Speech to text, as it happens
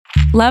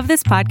Love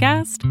this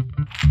podcast?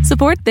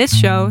 Support this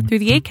show through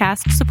the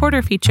Acast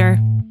supporter feature.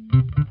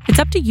 It's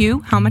up to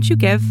you how much you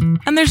give,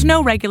 and there's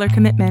no regular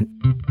commitment.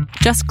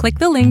 Just click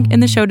the link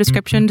in the show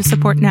description to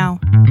support now.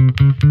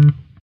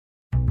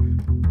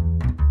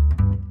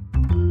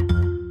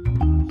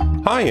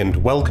 Hi and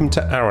welcome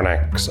to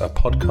Aronnax, a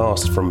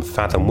podcast from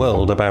Fathom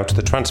World about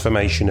the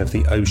transformation of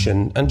the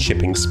ocean and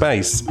shipping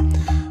space.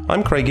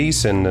 I'm Craig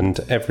Eason, and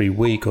every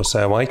week or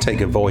so I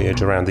take a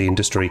voyage around the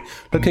industry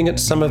looking at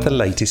some of the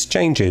latest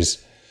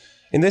changes.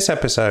 In this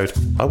episode,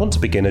 I want to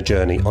begin a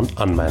journey on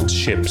unmanned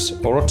ships,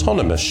 or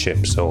autonomous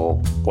ships, or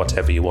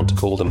whatever you want to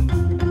call them.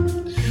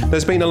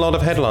 There's been a lot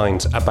of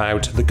headlines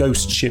about the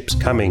ghost ships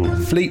coming,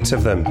 fleets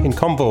of them in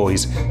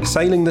convoys,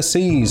 sailing the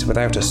seas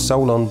without a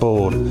soul on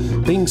board,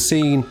 being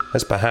seen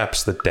as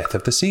perhaps the death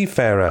of the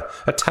seafarer,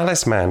 a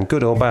talisman,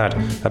 good or bad,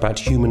 about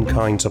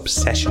humankind's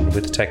obsession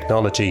with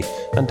technology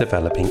and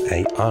developing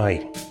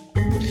AI.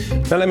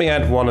 Now let me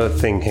add one other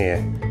thing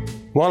here.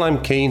 While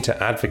I'm keen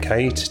to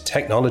advocate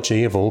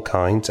technology of all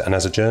kinds, and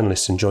as a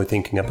journalist enjoy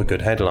thinking up a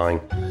good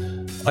headline,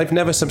 I've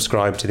never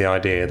subscribed to the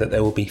idea that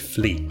there will be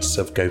fleets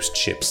of ghost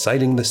ships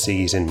sailing the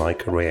seas in my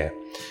career.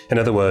 In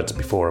other words,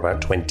 before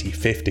about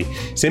 2050,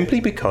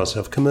 simply because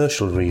of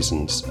commercial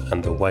reasons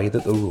and the way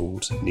that the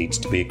rules needs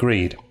to be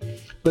agreed.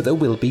 But there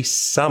will be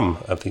some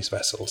of these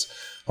vessels.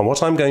 And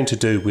what I'm going to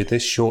do with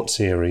this short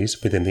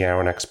series within the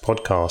Aronnax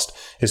podcast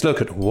is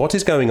look at what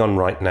is going on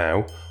right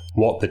now,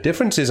 what the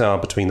differences are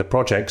between the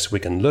projects we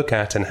can look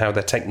at, and how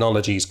their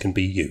technologies can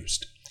be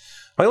used.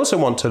 I also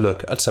want to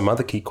look at some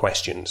other key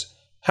questions.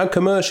 How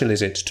commercial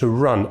is it to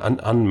run an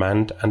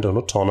unmanned and an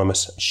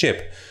autonomous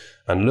ship?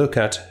 And look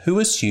at who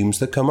assumes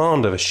the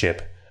command of a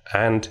ship,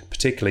 and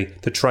particularly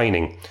the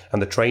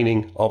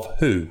training of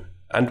who,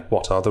 and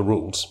what are the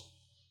rules.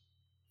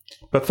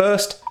 But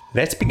first,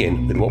 let's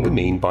begin with what we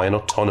mean by an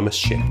autonomous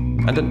ship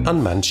and an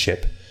unmanned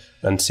ship,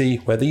 and see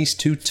where these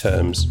two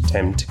terms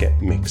tend to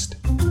get mixed.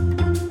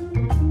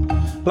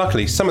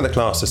 Luckily, some of the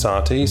class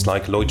societies,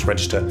 like Lloyd's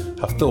Register,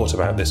 have thought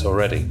about this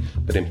already,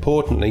 but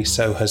importantly,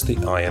 so has the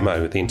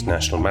IMO, the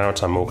International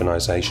Maritime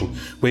Organization,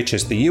 which,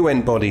 as the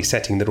UN body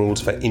setting the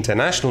rules for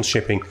international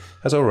shipping,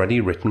 has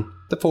already written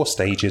the 4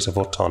 stages of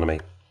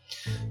autonomy.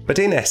 But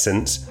in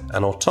essence,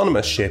 an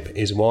autonomous ship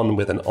is one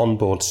with an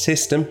onboard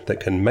system that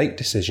can make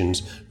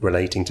decisions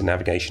relating to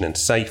navigation and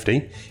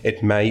safety.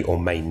 It may or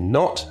may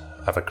not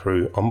have a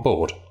crew on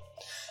board.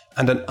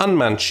 And an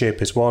unmanned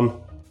ship is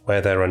one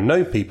where there are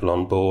no people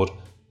on board,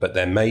 but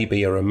there may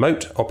be a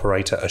remote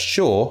operator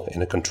ashore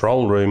in a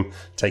control room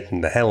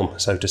taking the helm,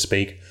 so to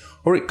speak,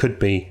 or it could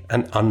be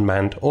an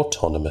unmanned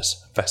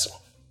autonomous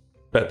vessel.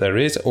 But there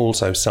is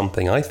also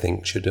something I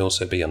think should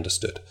also be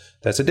understood.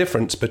 There's a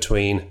difference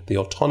between the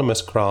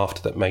autonomous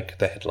craft that make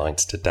the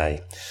headlines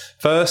today.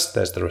 First,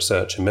 there's the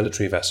research and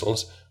military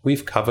vessels.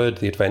 We've covered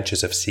the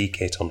adventures of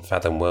SeaKit on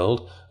Fathom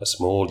World, a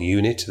small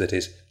unit that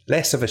is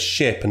less of a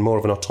ship and more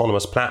of an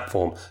autonomous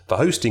platform for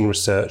hosting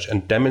research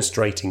and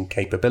demonstrating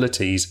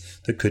capabilities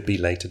that could be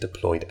later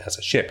deployed as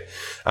a ship.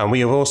 And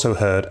we have also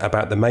heard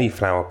about the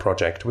Mayflower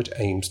project, which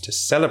aims to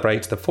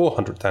celebrate the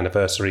 400th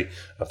anniversary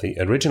of the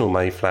original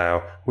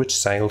Mayflower, which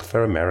sailed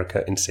for America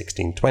in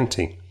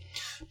 1620.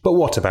 But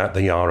what about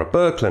the Yara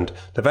Birkeland,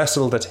 the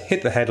vessel that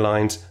hit the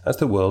headlines as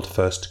the world's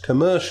first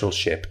commercial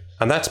ship?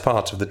 And that's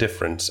part of the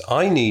difference.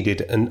 I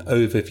needed an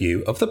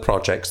overview of the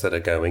projects that are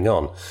going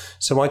on,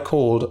 so I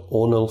called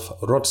Ornulf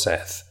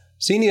Rodseth,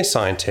 senior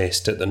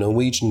scientist at the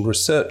Norwegian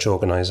research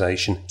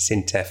organisation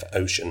SINTEF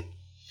Ocean.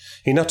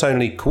 He not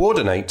only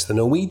coordinates the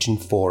Norwegian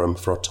Forum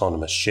for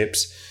Autonomous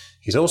Ships,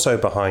 he's also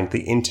behind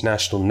the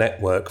International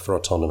Network for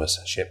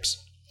Autonomous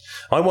Ships.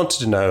 I wanted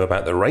to know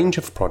about the range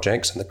of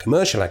projects and the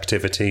commercial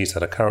activities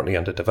that are currently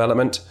under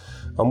development,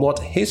 and what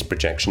his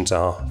projections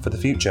are for the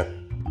future.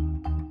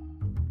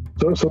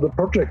 So the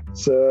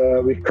projects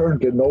we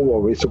currently know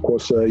of is, of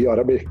course,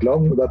 Yara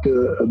Birkeland,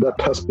 that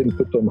has been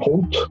put on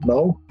hold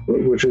now,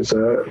 which is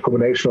a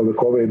combination of the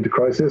COVID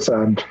crisis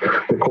and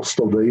the cost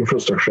of the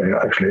infrastructure.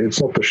 Actually,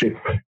 it's not the ship.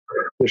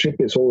 The ship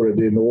is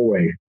already in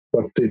Norway,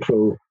 but it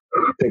will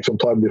take some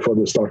time before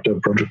they start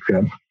the project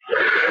again.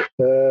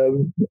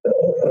 And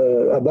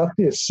that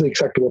is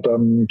exactly what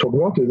I'm talking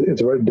about.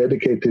 It's a very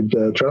dedicated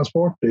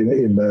transport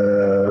in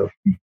a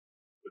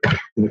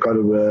kind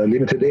of a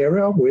limited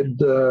area with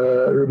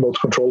remote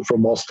control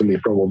from Masterly,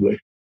 probably.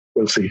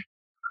 We'll see.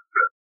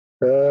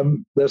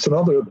 There's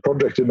another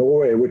project in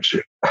Norway which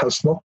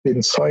has not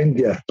been signed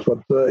yet, but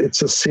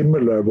it's a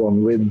similar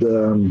one with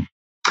a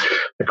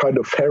kind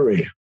of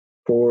ferry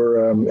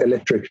for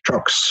electric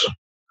trucks.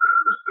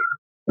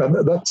 And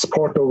that's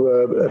part of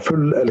a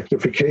full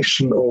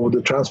electrification of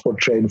the transport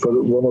chain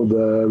for one of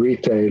the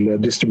retail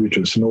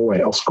distributors in Norway,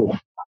 ASKO.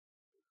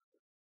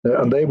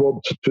 And they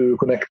want to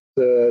connect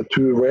 2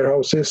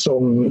 warehouses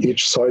on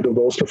each side of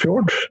the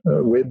Oslofjord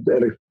with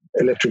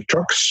electric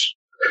trucks.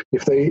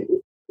 If they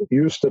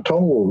use the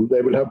tunnel,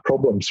 they will have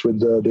problems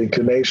with the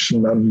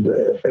inclination and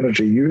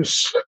energy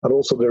use, and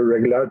also the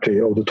regularity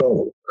of the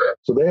tunnel.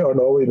 So they are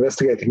now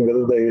investigating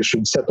whether they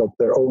should set up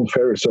their own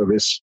ferry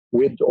service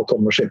with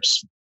autonomous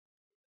ships.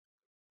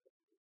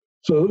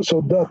 So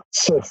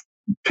that's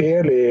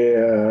fairly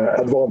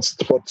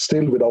advanced, but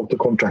still without the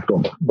contract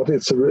on. But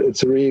it's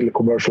a real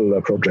commercial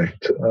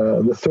project.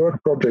 The third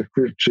project,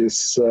 which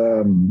is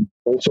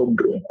also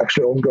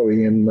actually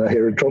ongoing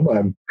here in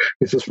Trondheim,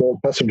 is a small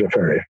passenger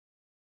ferry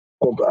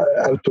called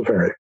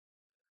Autoferry.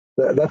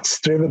 That's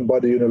driven by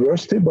the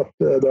university, but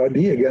the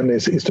idea again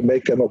is to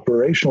make an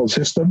operational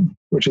system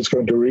which is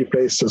going to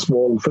replace a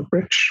small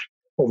footbridge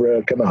over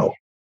a canal.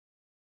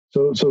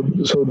 So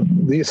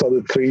these are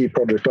the three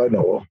projects I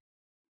know of.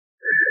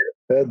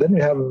 Then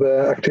we have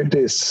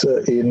activities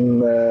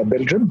in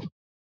Belgium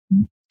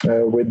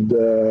with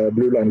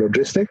Blue Line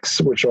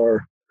Logistics, which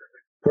are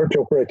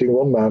currently operating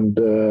one-manned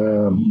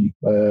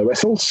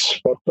vessels,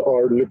 but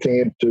are looking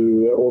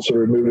into also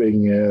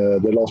removing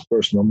the last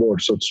person on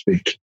board, so to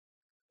speak.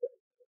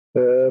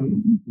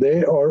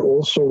 They are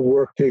also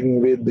working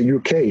with the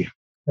UK,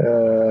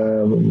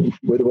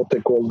 with what they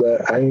call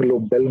the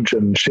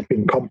Anglo-Belgian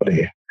Shipping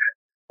Company.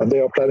 And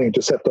they are planning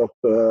to set up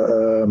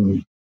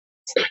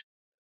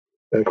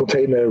a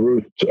container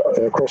route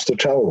across the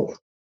Channel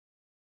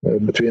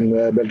between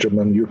Belgium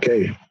and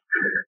UK.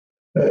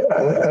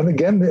 And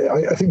again,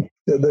 I think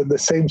the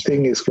same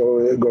thing is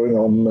going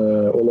on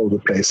all over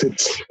the place.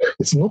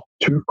 It's not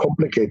too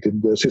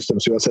complicated, the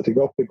systems you are setting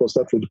up, because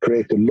that would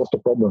create a lot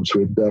of problems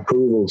with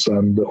approvals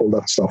and all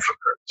that stuff.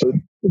 So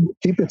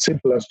keep it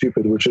simple and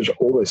stupid, which has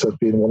always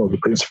been one of the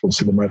principles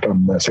in the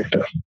maritime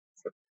sector.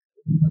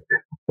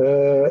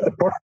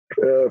 Apart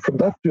from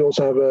that, we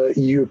also have an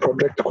EU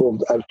project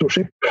called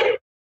Autoship,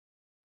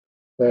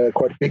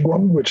 quite a big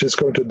one, which is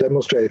going to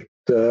demonstrate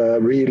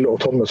real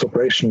autonomous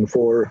operation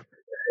for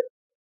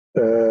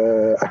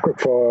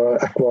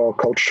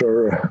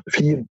aquaculture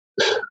feed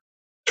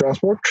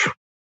transport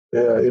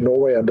in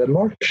Norway and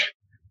Denmark,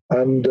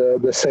 and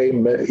the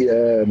same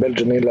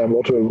Belgian inland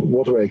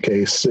waterway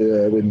case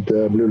with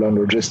Blue Line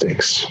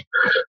Logistics,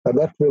 and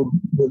that will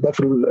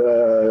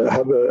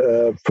have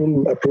a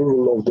full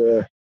approval of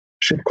the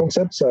ship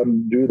concepts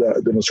and do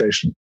the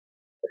demonstration.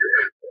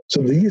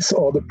 So these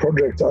are the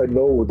projects I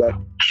know that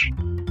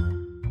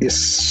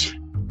is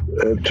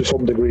to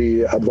some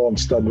degree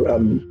advanced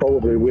and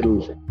probably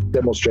will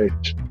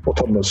demonstrate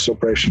autonomous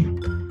operation.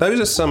 Those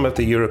are some of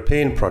the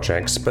European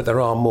projects, but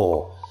there are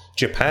more.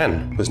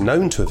 Japan was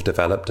known to have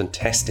developed and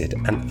tested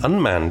an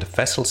unmanned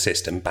vessel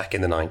system back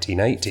in the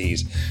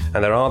 1980s,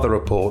 and there are the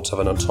reports of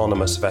an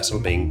autonomous vessel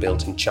being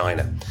built in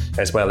China,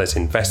 as well as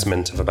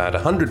investment of about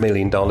 $100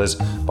 million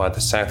by the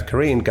South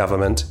Korean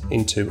government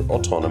into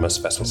autonomous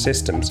vessel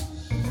systems.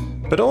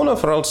 But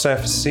Arnulf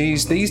Roldseff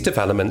sees these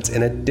developments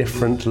in a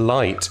different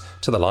light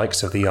to the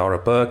likes of the Yara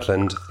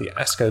Birkeland, the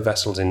ASKO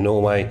vessels in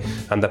Norway,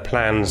 and the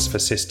plans for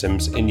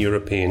systems in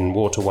European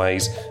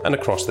waterways and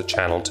across the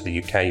Channel to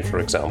the UK, for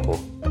example.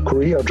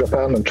 Korea,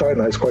 Japan and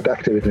China is quite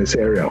active in this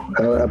area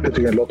and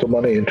putting a lot of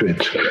money into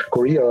it.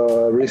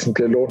 Korea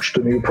recently launched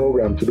a new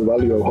program to the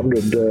value of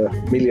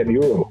 100 million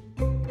euro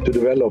to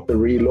develop a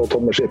real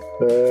autonomous ship.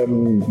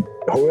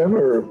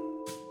 However,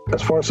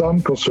 as far as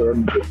I'm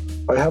concerned,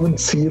 I haven't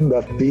seen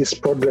that these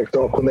projects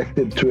are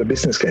connected to a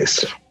business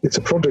case. It's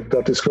a project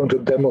that is going to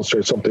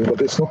demonstrate something,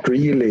 but it's not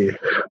really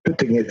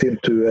putting it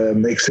into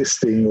an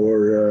existing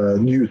or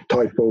new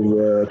type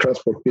of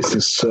transport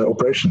business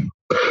operation.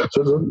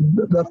 So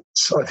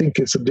that's, I think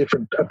it's a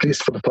different, at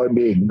least for the time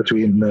being,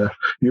 between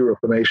Europe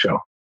and Asia.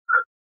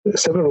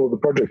 Several of the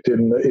projects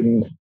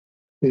in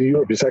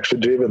Europe is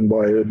actually driven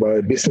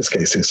by business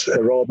cases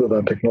rather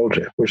than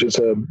technology, which is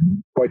a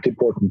quite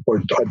important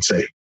point, I'd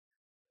say.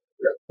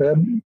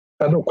 And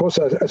of course,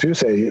 as you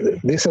say,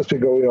 this has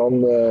been going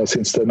on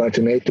since the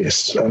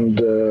 1980s. And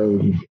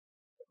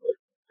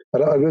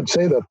I would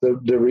say that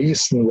the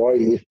reason why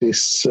it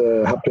is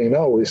happening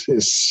now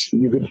is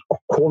you could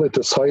call it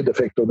a side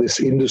effect of this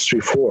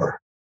Industry 4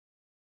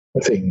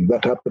 thing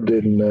that happened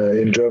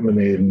in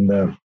Germany in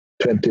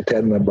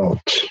 2010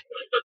 about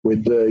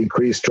with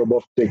increased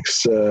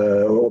robotics,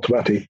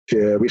 automatic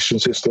vision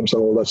systems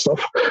and all that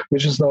stuff,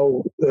 which is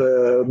now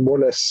more or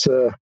less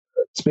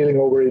spilling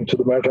over into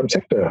the maritime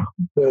sector.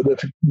 The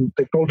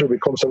technology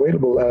becomes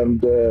available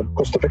and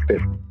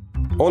cost-effective.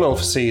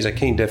 Arnulf sees a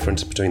keen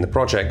difference between the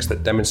projects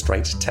that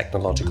demonstrate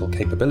technological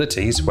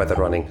capabilities, whether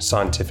running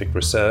scientific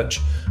research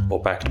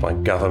or backed by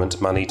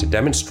government money to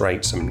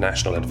demonstrate some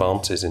national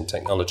advances in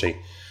technology,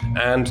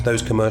 and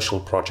those commercial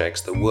projects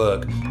that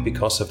work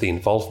because of the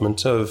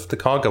involvement of the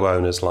cargo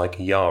owners like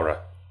Yara.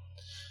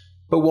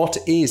 But what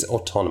is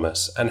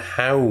autonomous, and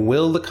how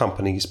will the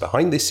companies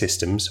behind these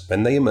systems,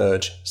 when they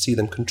emerge, see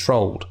them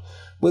controlled?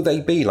 Will they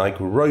be like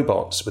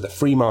robots with a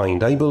free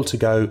mind, able to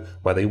go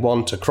where they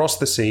want across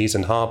the seas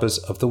and harbours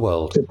of the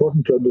world? It's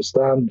important to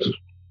understand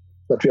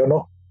that we are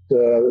not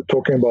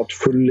talking about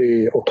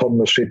fully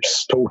autonomous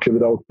ships, totally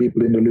without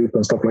people in the loop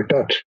and stuff like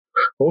that.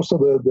 Most of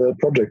the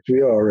project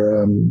we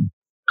are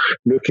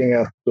looking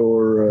at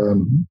or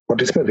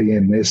participating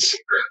in is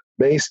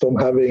based on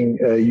having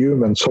a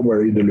human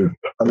somewhere in the loop.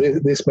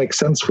 And this makes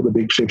sense for the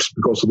big ships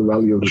because of the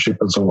value of the ship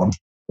and so on.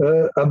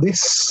 And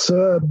this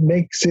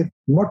makes it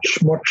much,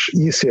 much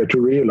easier to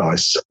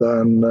realize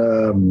than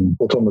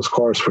autonomous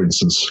cars, for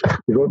instance,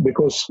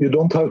 because you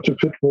don't have to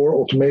put more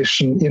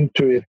automation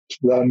into it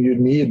than you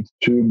need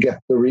to get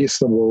the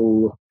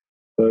reasonable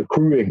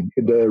crewing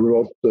in the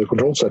remote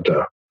control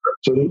center.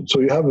 So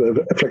you have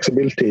a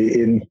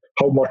flexibility in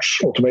how much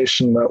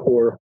automation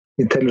or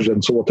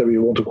intelligence or whatever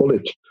you want to call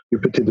it, you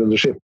put into the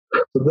ship.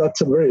 So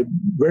that's a very,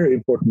 very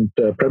important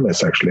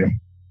premise, actually.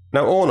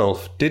 Now,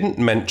 Arnulf didn't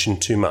mention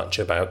too much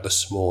about the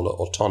smaller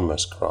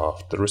autonomous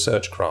craft, the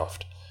research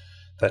craft,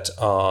 that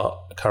are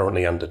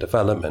currently under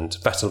development,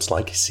 vessels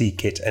like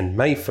Sea-Kit and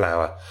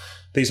Mayflower.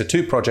 These are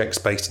two projects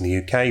based in the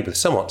UK with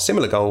somewhat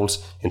similar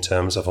goals in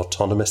terms of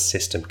autonomous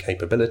system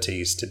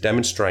capabilities to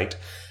demonstrate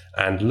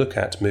and look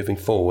at moving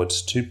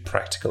forwards to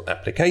practical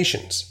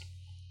applications.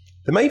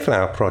 The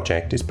Mayflower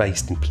project is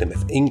based in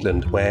Plymouth,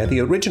 England, where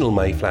the original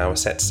Mayflower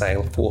set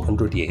sail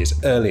 400 years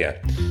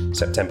earlier,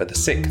 September the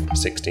 6th,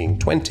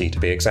 1620 to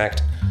be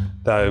exact,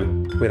 though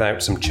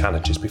without some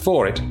challenges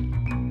before it.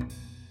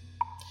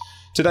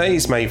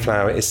 Today's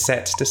Mayflower is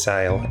set to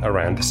sail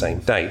around the same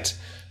date,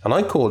 and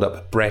I called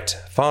up Brett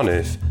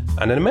Farnoof,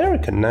 an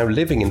American now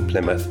living in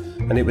Plymouth,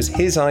 and it was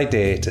his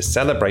idea to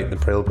celebrate the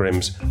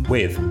Pilgrims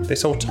with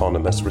this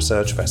autonomous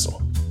research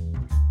vessel.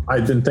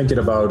 I've been thinking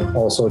about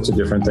all sorts of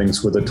different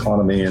things with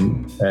autonomy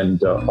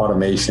and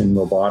automation,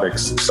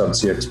 robotics,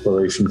 subsea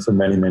exploration for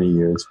many, many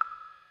years.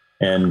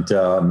 And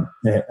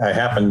I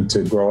happen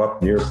to grow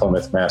up near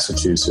Plymouth,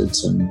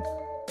 Massachusetts, and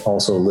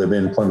also live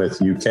in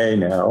Plymouth, UK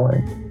now.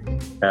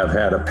 I have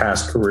had a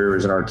past career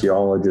as an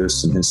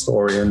archaeologist and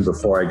historian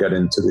before I got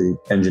into the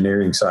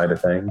engineering side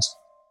of things.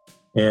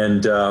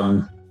 And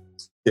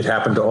it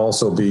happened to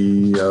also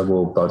be,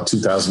 about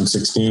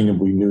 2016, and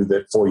we knew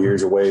that 4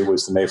 years away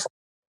was the Mayflower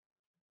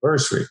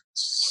anniversary.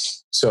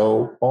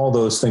 So all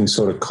those things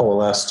sort of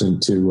coalesced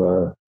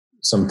into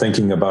some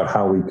thinking about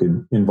how we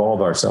could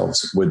involve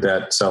ourselves with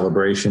that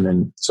celebration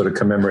and sort of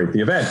commemorate the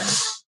event.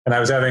 And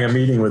I was having a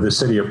meeting with the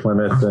city of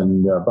Plymouth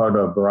and about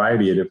a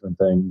variety of different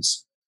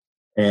things.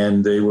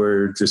 And they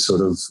were just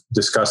sort of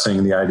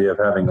discussing the idea of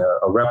having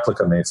a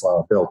replica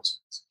Mayflower built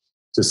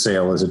to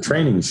sail as a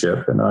training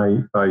ship. And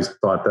I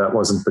thought that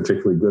wasn't a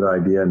particularly good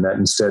idea, and that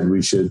instead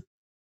we should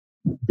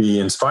be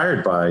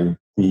inspired by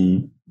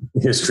the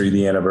history,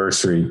 the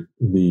anniversary,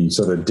 the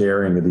sort of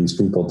daring of these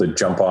people to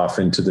jump off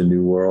into the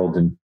new world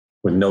and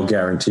with no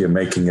guarantee of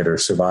making it or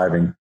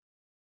surviving.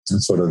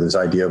 And sort of this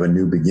idea of a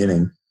new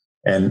beginning,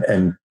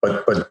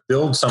 but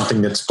build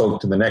something that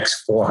spoke to the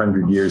next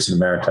 400 years in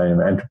the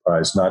maritime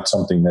enterprise, not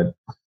something that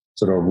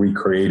sort of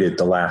recreated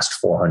the last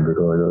 400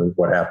 or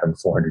what happened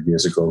 400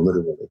 years ago,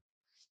 literally.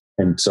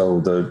 And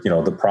so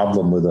the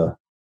problem with a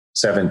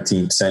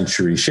 17th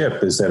century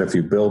ship is that if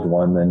you build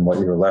one, then what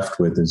you're left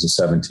with is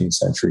a 17th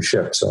century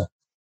ship. So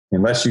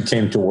unless you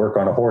came to work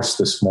on a horse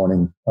this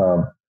morning,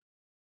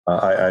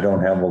 I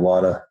don't have a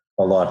lot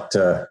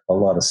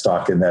of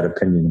stock in that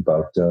opinion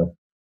about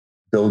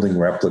building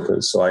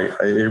replicas. So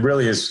it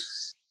really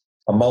is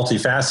a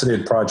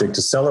multifaceted project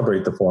to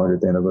celebrate the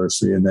 400th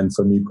anniversary. And then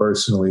for me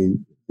personally,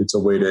 it's a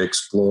way to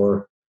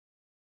explore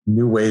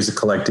new ways of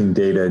collecting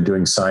data and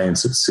doing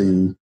science at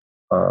sea.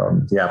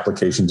 The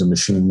applications of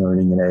machine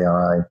learning and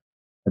AI.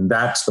 And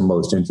that's the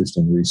most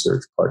interesting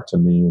research part to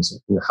me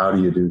is how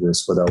do you do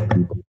this without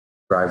people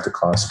drive the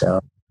cost down,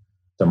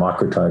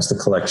 democratize the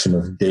collection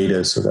of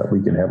data so that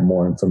we can have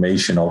more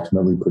information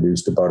ultimately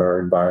produced about our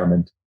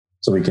environment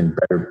so we can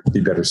be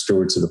better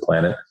stewards of the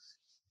planet.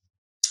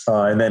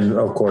 And then,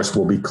 of course,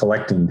 we'll be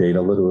collecting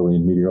data literally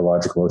in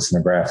meteorological,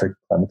 oceanographic,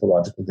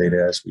 climatological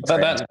data as we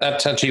train.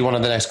 That's actually one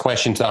of the next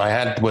questions that I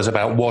had was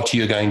about what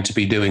you're going to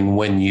be doing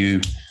when you...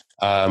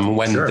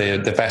 Sure.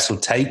 the vessel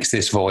takes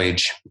this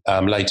voyage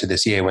later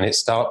this year, when it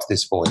starts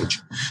this voyage,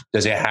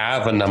 does it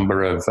have a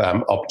number of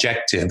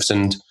objectives,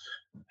 and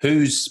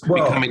who's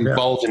becoming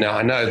involved in it?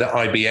 I know that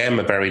IBM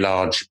are a very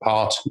large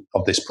part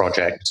of this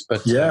project,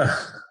 but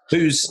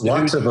who's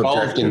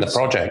involved in the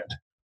project?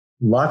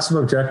 Lots of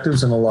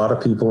objectives and a lot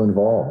of people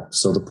involved.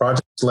 So the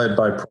project's led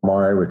by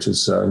Promare, which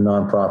is a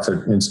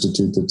nonprofit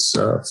institute that's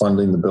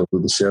funding the build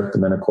of the ship.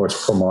 And then, of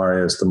course,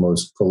 Promare is the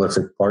most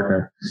prolific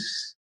partner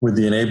with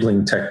the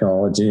enabling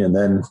technology. And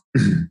then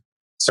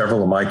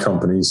several of my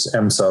companies,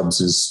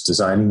 MSubs is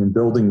designing and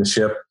building the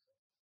ship,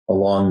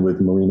 along with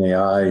Marine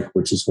AI,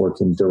 which is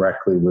working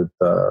directly with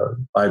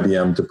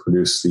IBM to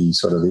produce the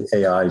sort of the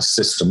AI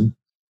system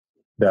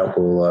that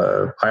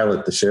will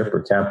pilot the ship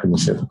or captain the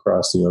ship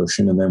across the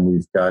ocean. And then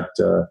we've got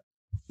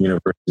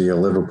University of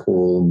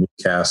Liverpool,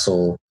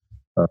 Newcastle,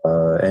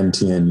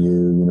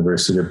 NTNU,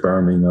 University of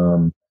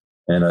Birmingham,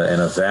 and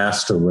a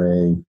vast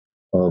array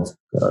of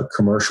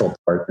commercial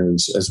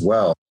partners as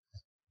well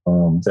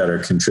that are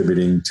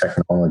contributing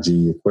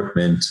technology,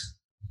 equipment,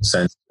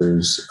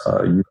 sensors,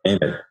 you name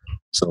it.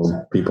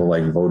 So people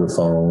like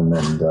Vodafone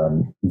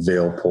and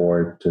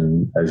Vailport,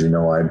 and as you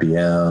know,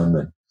 IBM,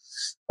 and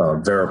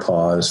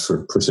Veripos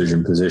for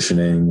precision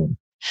positioning, and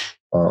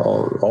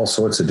all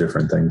sorts of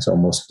different things,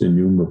 almost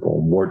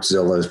innumerable.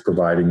 Wärtsilä is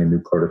providing a new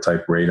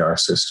prototype radar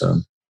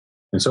system.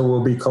 And so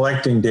we'll be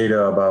collecting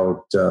data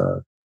about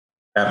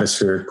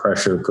atmospheric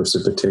pressure,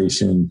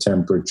 precipitation,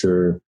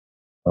 temperature,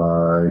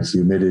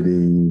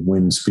 humidity,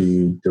 wind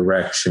speed,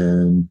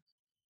 direction,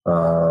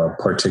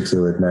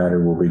 particulate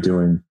matter. We'll be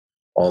doing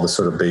all the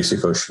sort of basic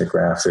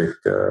oceanographic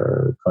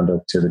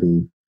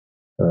conductivity,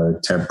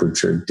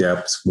 temperature,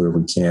 depth where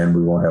we can.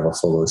 We won't have a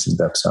full ocean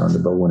depth sounder,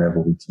 but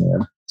whenever we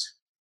can,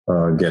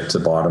 get to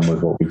the bottom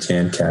with what we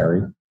can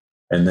carry.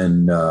 And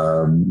then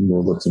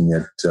we're looking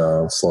at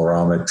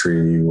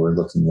fluorometry, we're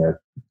looking at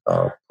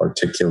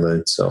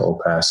particulates,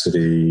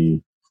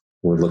 opacity,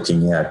 we're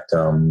looking at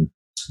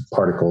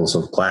particles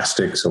of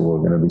plastic. So we're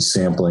going to be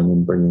sampling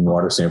and bringing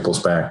water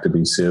samples back to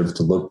be sieved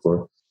to look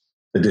for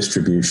the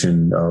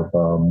distribution of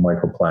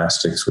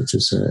microplastics, which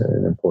is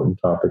an important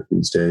topic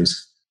these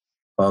days.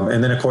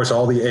 And then, of course,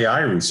 all the AI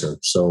research.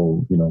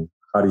 So,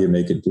 how do you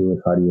make it do it?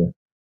 How do you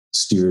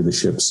steer the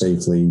ship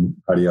safely?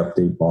 How do you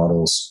update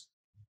models?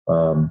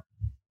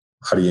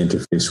 How do you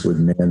interface with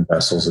manned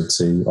vessels at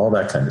sea? All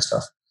that kind of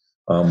stuff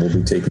will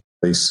be taking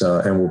place,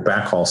 and we'll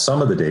backhaul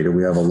some of the data.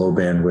 We have a low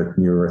bandwidth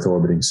near Earth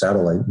orbiting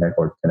satellite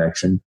network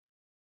connection,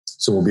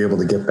 so we'll be able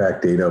to get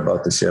back data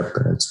about the ship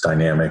and its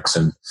dynamics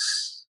and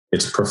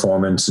its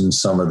performance and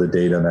some of the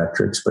data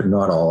metrics, but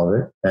not all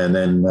of it. And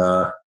then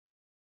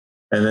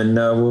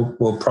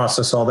we'll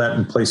process all that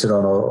and place it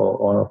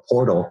on a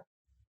portal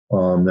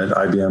that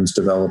IBM's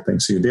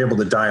developing. So you'll be able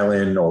to dial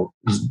in, or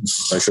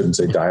I shouldn't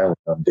say dial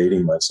in, I'm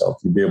dating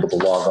myself. You'll be able to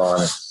log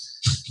on and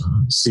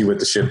see what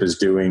the ship is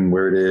doing,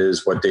 where it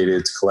is, what data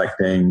it's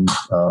collecting,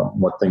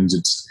 what things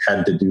it's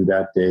had to do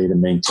that day to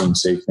maintain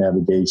safe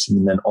navigation,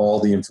 and then all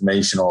the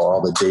information, or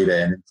all the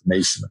data and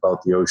information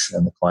about the ocean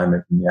and the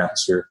climate and the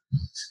atmosphere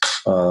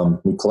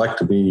we collect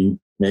to be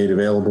made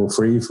available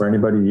free for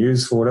anybody to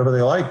use for whatever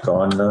they like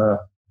on the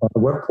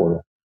web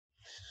portal.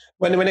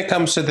 When it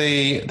comes to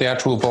the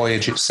actual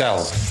voyage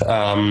itself,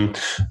 I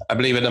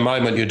believe at the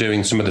moment you're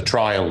doing some of the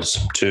trials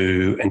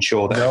to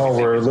ensure that... No,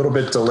 we're a little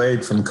bit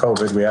delayed from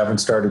COVID. We haven't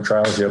started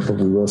trials yet, but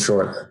we will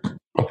shortly.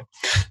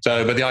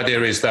 So, but the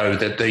idea is, though,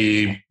 that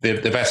the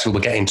vessel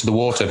will get into the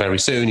water very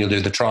soon. You'll do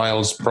the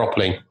trials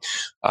properly.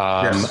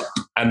 Yes.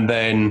 And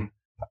then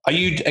are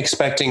you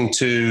expecting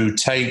to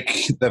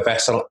take the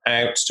vessel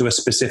out to a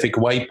specific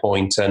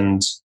waypoint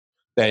and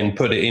then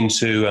put it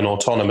into an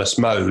autonomous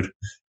mode?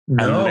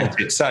 No. And let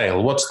it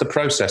sail? What's the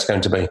process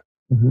going to be?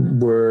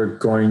 We're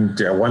going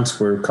to, once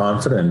we're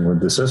confident with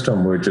the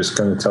system, we're just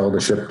going to tell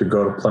the ship to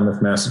go to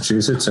Plymouth,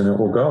 Massachusetts, and it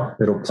will go.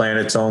 It'll plan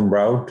its own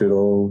route.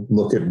 It'll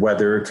look at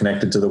weather,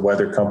 connected to the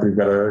weather company. We've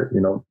got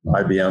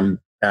IBM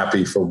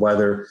API for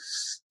weather,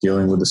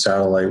 dealing with the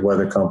satellite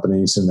weather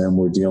companies, and then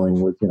we're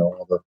dealing with,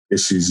 all the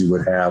issues you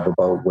would have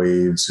about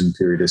waves and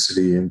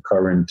periodicity and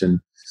current and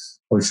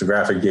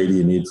oceanographic data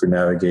you need for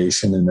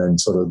navigation, and then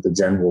sort of the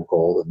general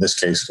goal. In this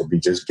case, it'll be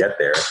just get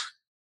there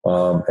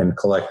and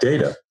collect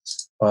data.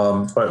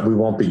 But we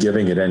won't be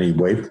giving it any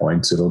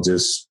waypoints. It'll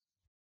just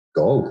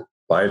go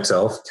by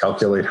itself,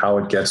 calculate how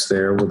it gets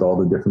there with all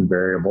the different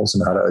variables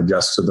and how to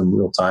adjust to them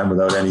real time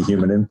without any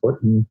human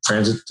input, and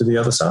transit to the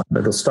other side.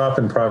 It'll stop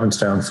in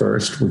Provincetown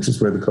first, which is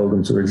where the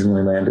Pilgrims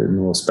originally landed,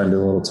 and we'll spend a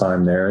little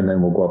time there, and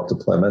then we'll go up to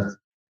Plymouth.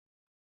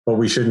 But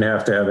we shouldn't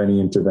have to have any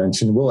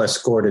intervention. We'll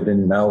escort it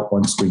in and out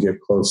once we get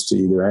close to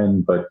either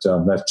end, but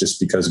that's just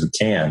because we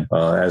can,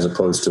 as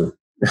opposed to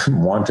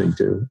wanting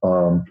to.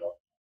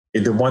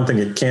 The one thing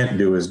it can't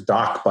do is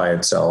dock by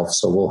itself,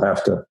 so we'll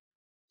have to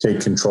take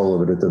control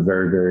of it at the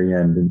very, very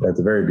end, and at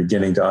the very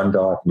beginning to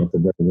undock, and at the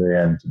very, very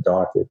end to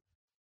dock it.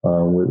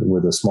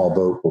 With a small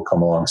boat will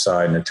come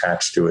alongside and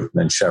attach to it, and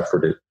then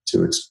shepherd it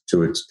to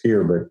its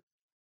pier. But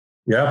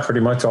yeah, pretty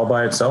much all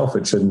by itself.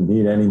 It shouldn't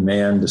need any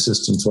manned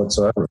assistance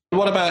whatsoever.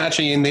 What about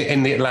actually in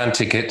the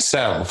Atlantic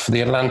itself? The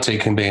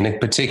Atlantic can be in a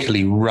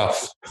particularly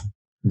rough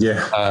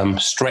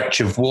stretch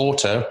of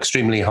water,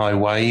 extremely high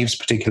waves,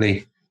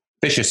 particularly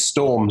vicious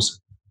storms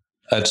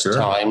at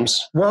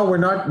times. Well, we're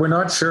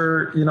not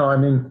sure.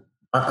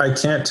 I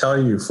can't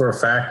tell you for a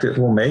fact it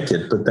will make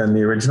it, but then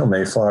the original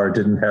Mayflower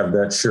didn't have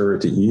that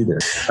surety either.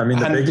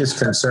 The biggest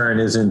concern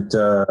isn't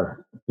the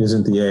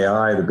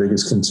AI. The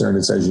biggest concern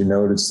is, as you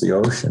noted, it's the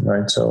ocean,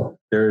 right? So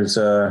there's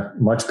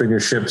much bigger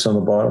ships on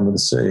the bottom of the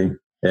sea,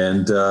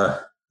 and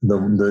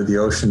the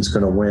ocean's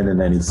going to win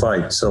in any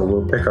fight. So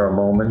we'll pick our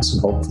moments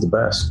and hope for the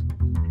best.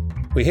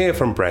 We hear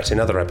from Brett in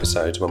other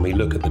episodes when we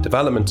look at the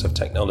development of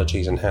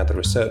technologies and how the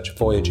research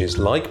voyages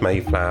like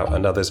Mayflower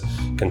and others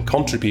can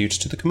contribute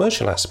to the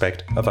commercial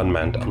aspect of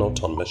unmanned and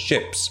autonomous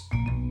ships.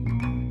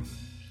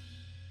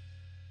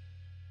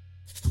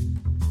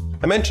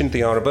 I mentioned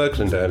the Ara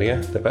Berglund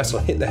earlier. The vessel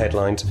hit the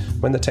headlines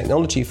when the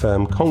technology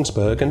firm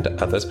Kongsberg and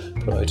others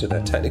promoted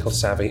their technical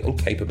savvy and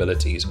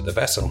capabilities of the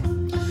vessel.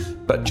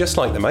 But just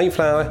like the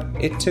Mayflower,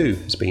 it too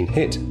has been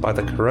hit by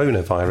the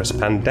coronavirus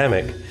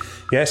pandemic.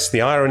 Yes,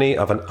 the irony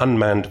of an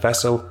unmanned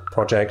vessel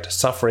project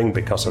suffering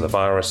because of the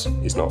virus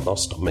is not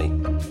lost on me.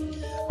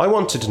 I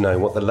wanted to know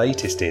what the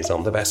latest is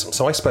on the vessel,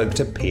 so I spoke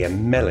to Pia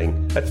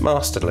Melling at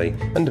Masterly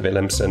and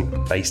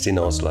Wilhelmsen, based in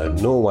Oslo,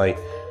 Norway,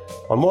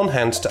 On one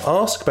hand, to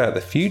ask about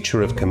the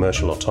future of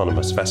commercial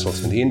autonomous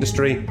vessels in the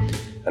industry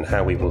and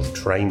how we will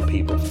train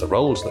people for the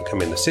roles that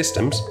come in the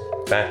systems.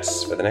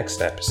 That's for the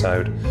next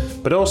episode.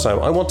 But also,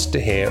 I wanted to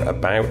hear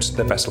about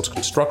the vessel's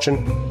construction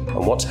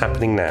and what's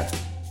happening now.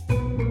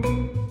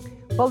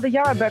 Well, the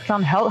Yara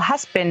Birkeland hull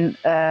has been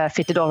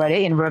fitted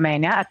already in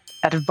Romania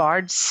at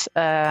Vard's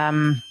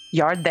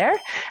yard there,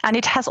 and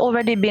it has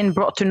already been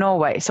brought to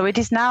Norway. So it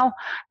is now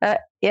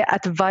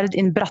at Vard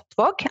in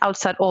Brattvåg,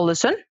 outside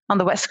Ålesund, on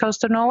the west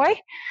coast of Norway,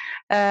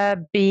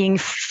 being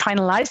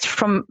finalized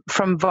from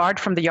Vard,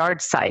 from the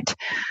yard side.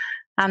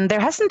 And there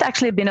hasn't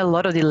actually been a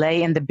lot of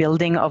delay in the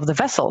building of the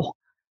vessel.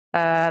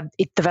 The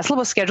vessel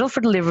was scheduled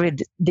for delivery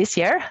this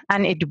year,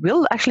 and it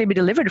will actually be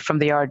delivered from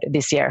the yard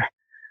this year,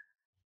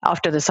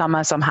 after the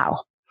summer somehow.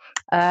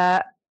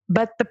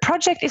 But the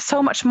project is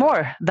so much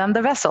more than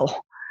the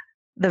vessel.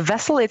 The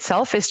vessel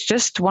itself is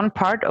just one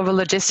part of a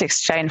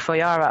logistics chain for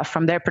Yara,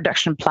 from their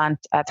production plant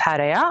at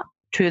Herøya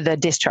to the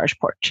discharge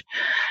port.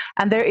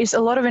 And there is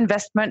a lot of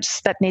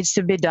investments that needs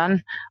to be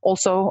done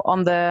also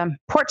on the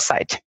port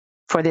side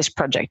for this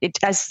project.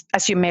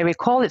 As you may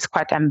recall, it's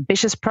quite an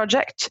ambitious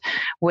project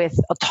with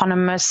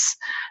autonomous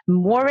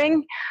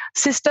mooring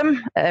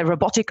system, a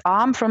robotic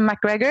arm from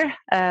MacGregor.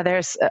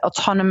 There's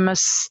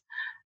autonomous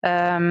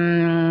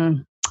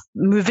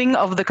moving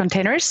of the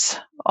containers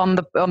on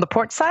the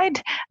port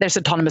side. There's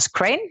autonomous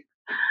crane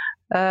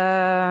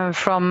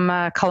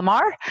from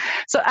Kalmar.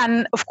 So,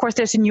 and of course,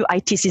 there's a new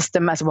IT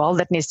system as well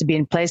that needs to be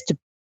in place to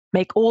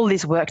make all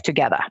this work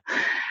together.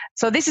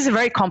 So this is a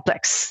very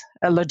complex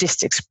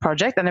logistics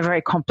project and a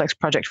very complex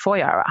project for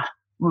Yara,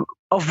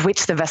 of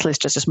which the vessel is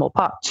just a small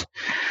part.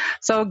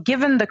 So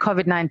given the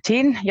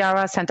COVID-19,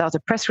 Yara sent out a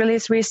press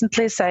release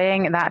recently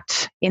saying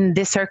that in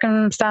the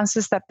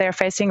circumstances that they're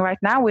facing right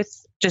now with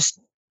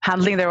just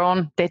handling their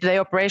own day-to-day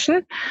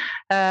operation,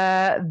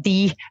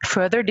 the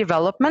further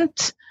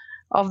development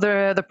of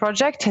the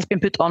project has been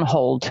put on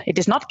hold. It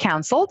is not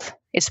cancelled,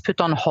 it's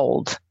put on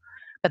hold.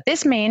 But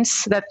this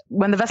means that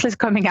when the vessel is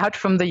coming out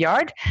from the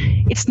yard,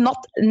 it's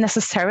not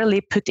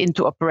necessarily put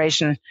into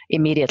operation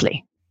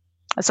immediately.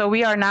 So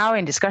we are now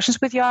in discussions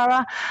with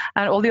Yara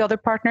and all the other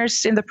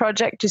partners in the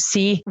project to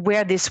see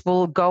where this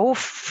will go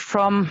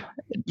from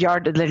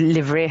yard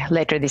delivery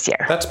later this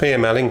year. That's Pia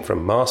Melling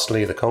from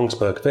Maerskly, the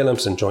Kongsberg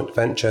Wilhelmsen joint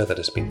venture that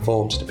has been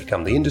formed to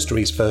become the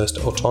industry's first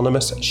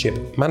autonomous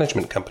ship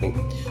management company.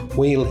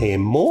 We'll hear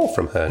more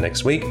from her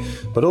next week,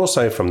 but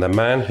also from the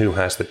man who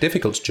has the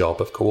difficult job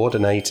of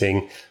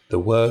coordinating the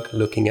work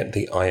looking at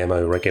the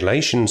IMO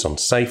regulations on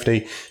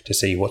safety to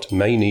see what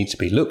may need to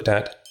be looked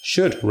at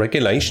should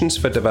regulations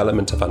for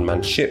development of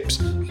unmanned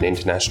ships in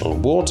international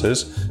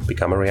waters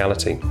become a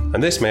reality.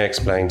 And this may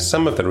explain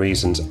some of the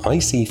reasons I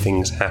see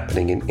things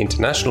happening in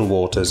international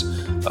waters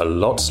a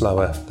lot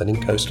slower than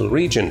in coastal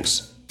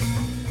regions.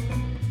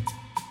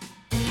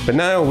 But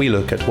now we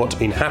look at what's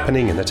been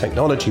happening in the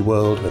technology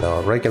world with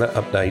our regular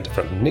update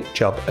from Nick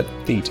Chubb at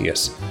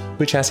Thetius,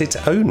 which has its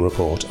own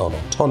report on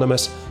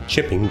autonomous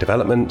shipping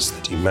developments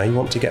that you may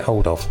want to get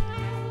hold of.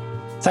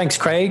 Thanks,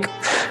 Craig.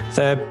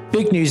 The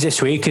big news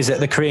this week is that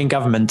the Korean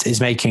government is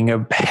making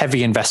a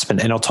heavy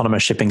investment in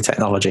autonomous shipping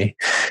technology.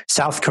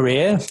 South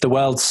Korea, the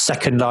world's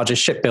second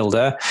largest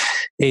shipbuilder,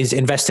 is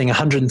investing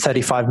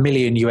 $135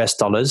 million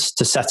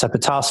to set up a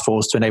task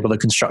force to enable the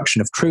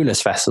construction of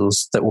crewless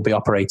vessels that will be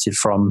operated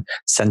from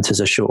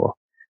centers ashore.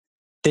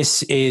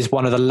 This is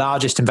one of the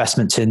largest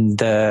investments in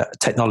the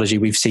technology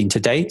we've seen to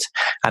date,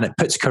 and it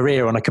puts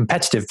Korea on a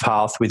competitive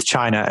path with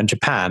China and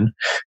Japan,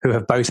 who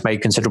have both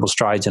made considerable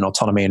strides in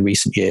autonomy in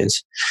recent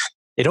years.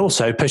 It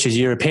also pushes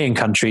European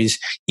countries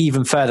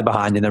even further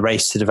behind in the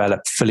race to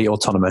develop fully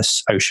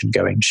autonomous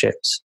ocean-going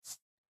ships.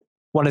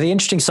 One of the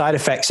interesting side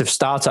effects of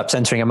startups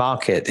entering a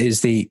market is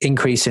the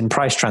increase in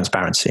price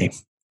transparency.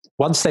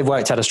 Once they've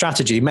worked out a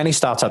strategy, many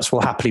startups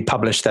will happily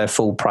publish their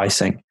full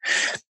pricing.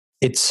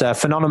 It's a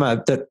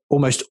phenomenon that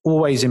almost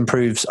always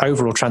improves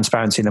overall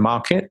transparency in the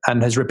market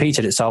and has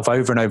repeated itself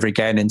over and over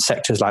again in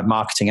sectors like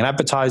marketing and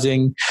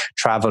advertising,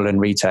 travel and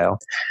retail.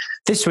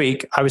 This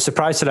week, I was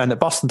surprised to learn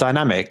that Boston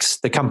Dynamics,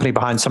 the company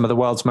behind some of the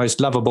world's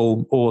most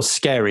lovable or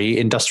scary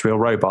industrial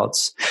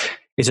robots,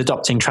 is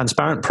adopting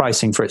transparent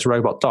pricing for its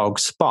robot dog,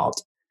 Spot.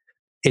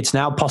 It's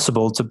now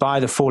possible to buy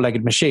the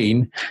four-legged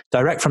machine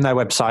direct from their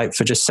website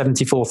for just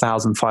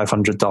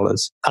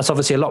 $74,500. That's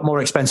obviously a lot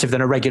more expensive than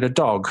a regular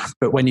dog,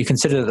 but when you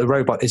consider that the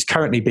robot is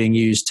currently being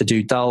used to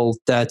do dull,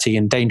 dirty,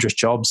 and dangerous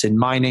jobs in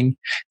mining,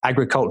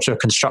 agriculture,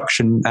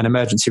 construction, and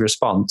emergency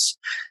response,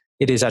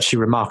 it is actually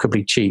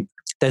remarkably cheap.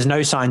 There's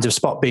no signs of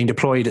Spot being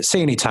deployed at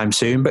sea anytime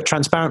soon, but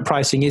transparent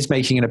pricing is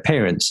making an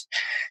appearance.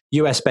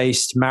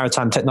 US-based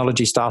maritime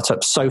technology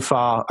startup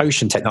SOFAR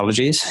Ocean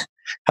Technologies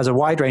has a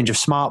wide range of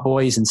smart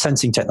buoys and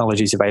sensing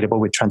technologies available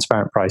with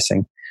transparent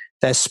pricing.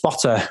 Their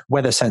Spotter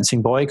weather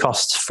sensing buoy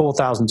costs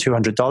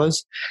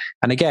 $4,200,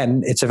 and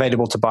again, it's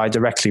available to buy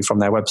directly from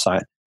their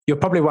website. You're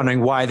probably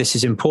wondering why this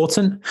is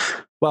important.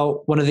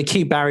 Well, one of the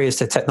key barriers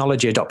to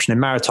technology adoption in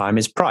maritime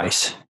is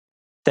price.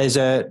 There's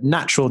a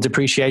natural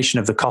depreciation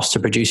of the cost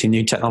of producing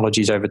new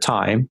technologies over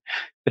time,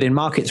 But in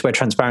markets where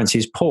transparency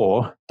is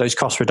poor, those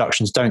cost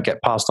reductions don't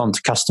get passed on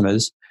to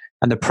customers,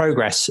 and the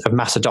progress of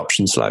mass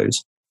adoption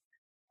slows.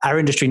 Our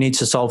industry needs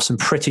to solve some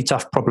pretty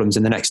tough problems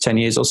in the next 10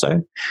 years or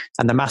so,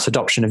 and the mass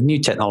adoption of new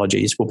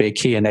technologies will be a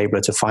key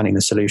enabler to finding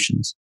the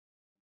solutions.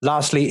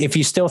 Lastly, if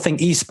you still think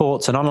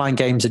esports and online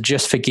games are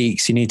just for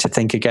geeks, you need to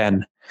think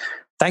again.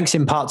 Thanks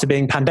in part to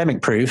being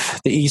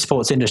pandemic-proof, the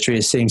esports industry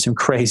is seeing some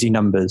crazy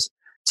numbers.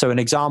 So an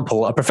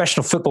example, a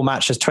professional football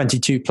match has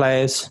 22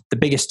 players, the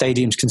biggest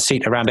stadiums can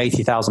seat around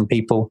 80,000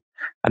 people,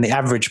 and the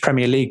average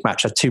Premier League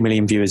match had 2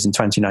 million viewers in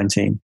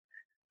 2019.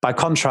 By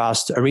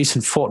contrast, a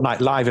recent Fortnite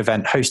Live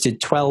event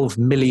hosted 12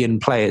 million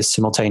players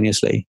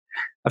simultaneously.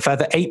 A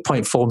further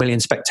 8.4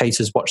 million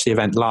spectators watched the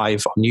event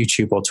live on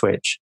YouTube or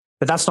Twitch.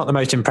 But that's not the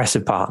most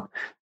impressive part.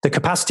 The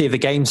capacity of the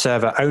game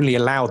server only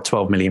allowed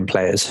 12 million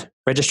players.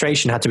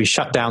 Registration had to be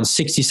shut down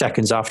 60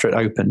 seconds after it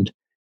opened.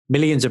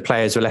 Millions of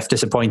players were left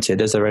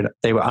disappointed as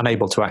they were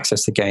unable to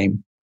access the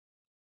game.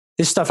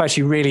 This stuff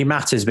actually really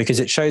matters because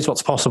it shows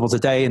what's possible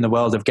today in the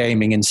world of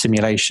gaming and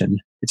simulation.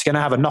 It's going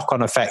to have a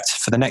knock-on effect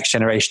for the next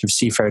generation of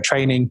seafarer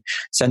training,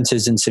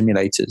 centres and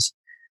simulators.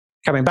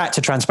 Coming back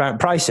to transparent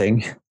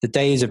pricing, the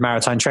days of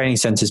maritime training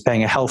centres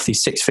paying a healthy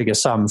six-figure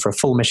sum for a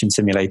full mission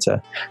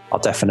simulator are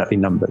definitely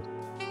numbered.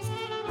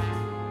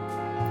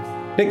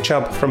 Nick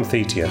Chubb from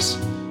Thetius.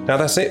 Now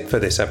that's it for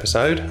this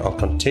episode. I'll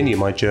continue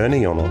my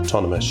journey on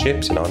autonomous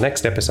ships in our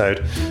next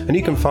episode, and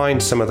you can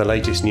find some of the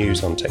latest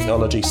news on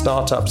technology,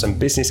 startups and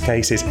business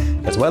cases,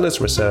 as well as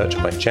research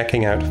by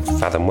checking out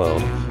Fathom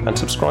World and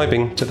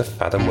subscribing to the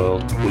Fathom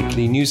World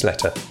weekly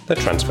newsletter, The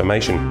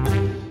Transformation.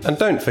 And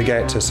don't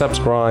forget to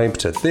subscribe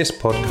to this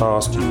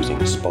podcast using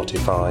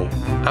Spotify,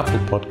 Apple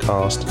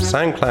Podcast,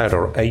 SoundCloud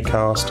or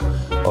Acast,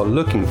 or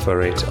looking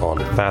for it on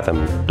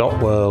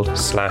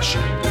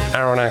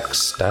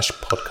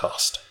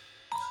fathom.world/Aronnax-podcast.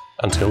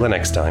 Until the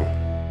next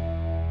time.